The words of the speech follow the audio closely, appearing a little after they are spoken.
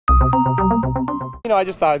know, I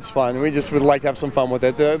just thought it's fun. We just would like to have some fun with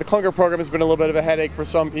it. The clunker program has been a little bit of a headache for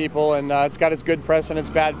some people, and it's got its good press and its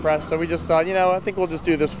bad press. So we just thought, you know, I think we'll just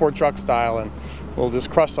do this Ford truck style, and we'll just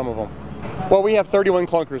crush some of them. Well, we have 31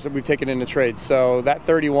 clunkers that we've taken into trade, so that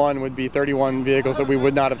 31 would be 31 vehicles that we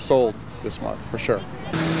would not have sold this month, for sure.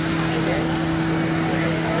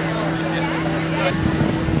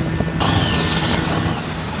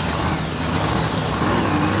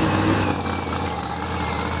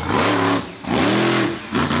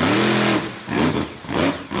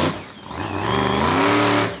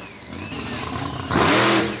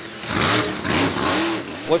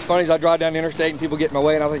 What's funny is I drive down the interstate and people get in my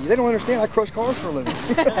way, and I was like, they don't understand, I crush cars for a living.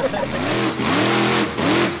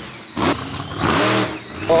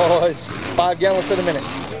 Oh, it's 5 gallons to the minute.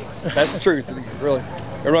 That's the truth, really.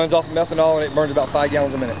 It runs off of methanol and it burns about 5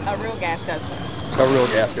 gallons a minute. A real gas guzzler. A real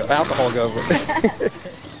gas guzzler. Alcohol guzzler.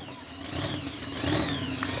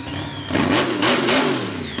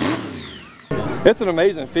 It's an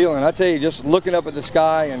amazing feeling. I tell you, just looking up at the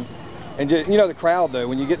sky and just, you know, the crowd though,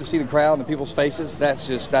 when you get to see the crowd and the people's faces, that's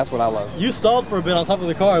what I love. You stalled for a bit on top of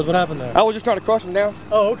the cars. What happened there? I was just trying to crush them down.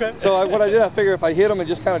 Oh, okay. So what I did, I figured if I hit them and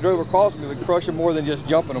just kind of drove across them, it would crush them more than just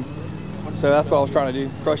jumping them. So that's what I was trying to do,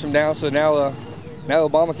 crush them down. So now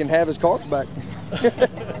Obama can have his cars back.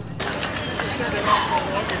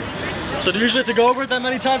 So do you usually have to go over it that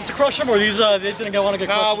many times to crush them, or these they didn't want to get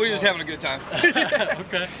crushed? No, we're just having a good time.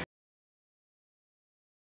 Okay.